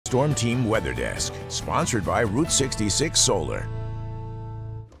Storm Team Weather Desk, sponsored by Route 66 Solar.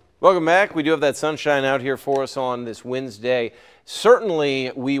 Welcome back. We do have that sunshine out here for us on this Wednesday.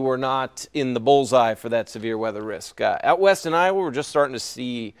 Certainly, we were not in the bullseye for that severe weather risk. Out west in Iowa, we're just starting to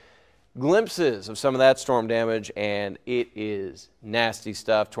see glimpses of some of that storm damage, and it is nasty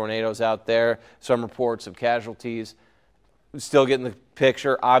stuff. Tornadoes out there, some reports of casualties. Still getting the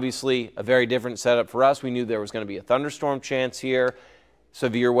picture. Obviously, a very different setup for us. We knew there was going to be a thunderstorm chance here.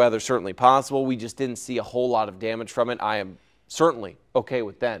 Severe weather certainly possible. We just didn't see a whole lot of damage from it. I am certainly okay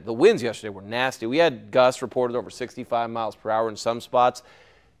with that. The winds yesterday were nasty. We had gusts reported over 65 miles per hour in some spots.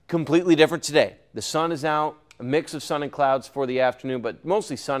 Completely different today. The sun is out, a mix of sun and clouds for the afternoon, but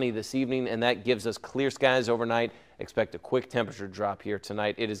mostly sunny this evening, and that gives us clear skies overnight. Expect a quick temperature drop here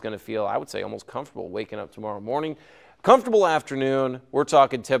tonight. It is going to feel, I would say, almost comfortable waking up tomorrow morning. Comfortable afternoon. We're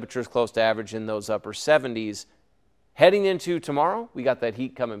talking temperatures close to average in those upper 70s. Heading into tomorrow, we got that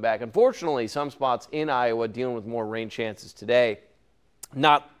heat coming back. Unfortunately, some spots in Iowa dealing with more rain chances today.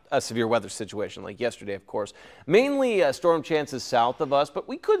 Not a severe weather situation like yesterday, of course. Mainly storm chances south of us, but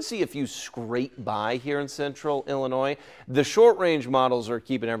we could see a few scrape by here in central Illinois. The short-range models are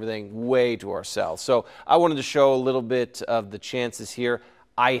keeping everything way to our south. So I wanted to show a little bit of the chances here.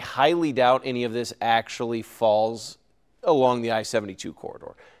 I highly doubt any of this actually falls along the I-72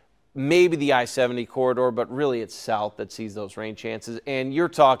 corridor. Maybe the I-70 corridor, but really it's south that sees those rain chances. And you're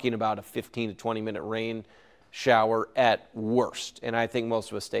talking about a 15 to 20-minute rain shower at worst. And I think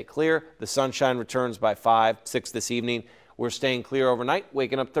most of us stay clear. The sunshine returns by 5, 6 this evening. We're staying clear overnight.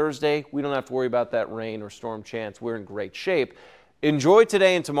 Waking up Thursday, we don't have to worry about that rain or storm chance. We're in great shape. Enjoy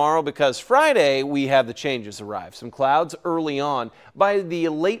today and tomorrow because Friday we have the changes arrive. Some clouds early on. By the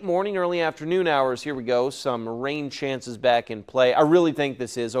late morning, early afternoon hours, here we go, some rain chances back in play. I really think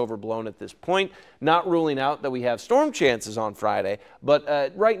this is overblown at this point. Not ruling out that we have storm chances on Friday,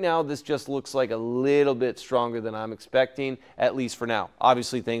 but right now this just looks like a little bit stronger than I'm expecting, at least for now.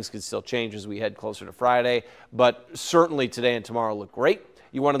 Obviously things could still change as we head closer to Friday, but certainly today and tomorrow look great.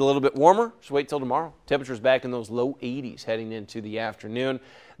 You want it a little bit warmer? Just wait till tomorrow. Temperatures back in those low 80s heading into the afternoon.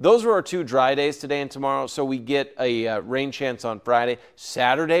 Those are our 2 dry days today and tomorrow, so we get a rain chance on Friday.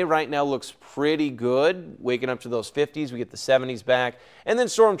 Saturday right now looks pretty good. Waking up to those 50s, we get the 70s back. And then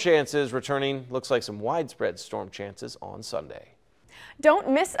storm chances returning. Looks like some widespread storm chances on Sunday. Don't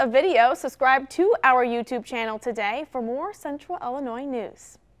miss a video. Subscribe to our YouTube channel today for more Central Illinois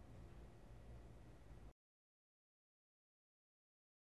news.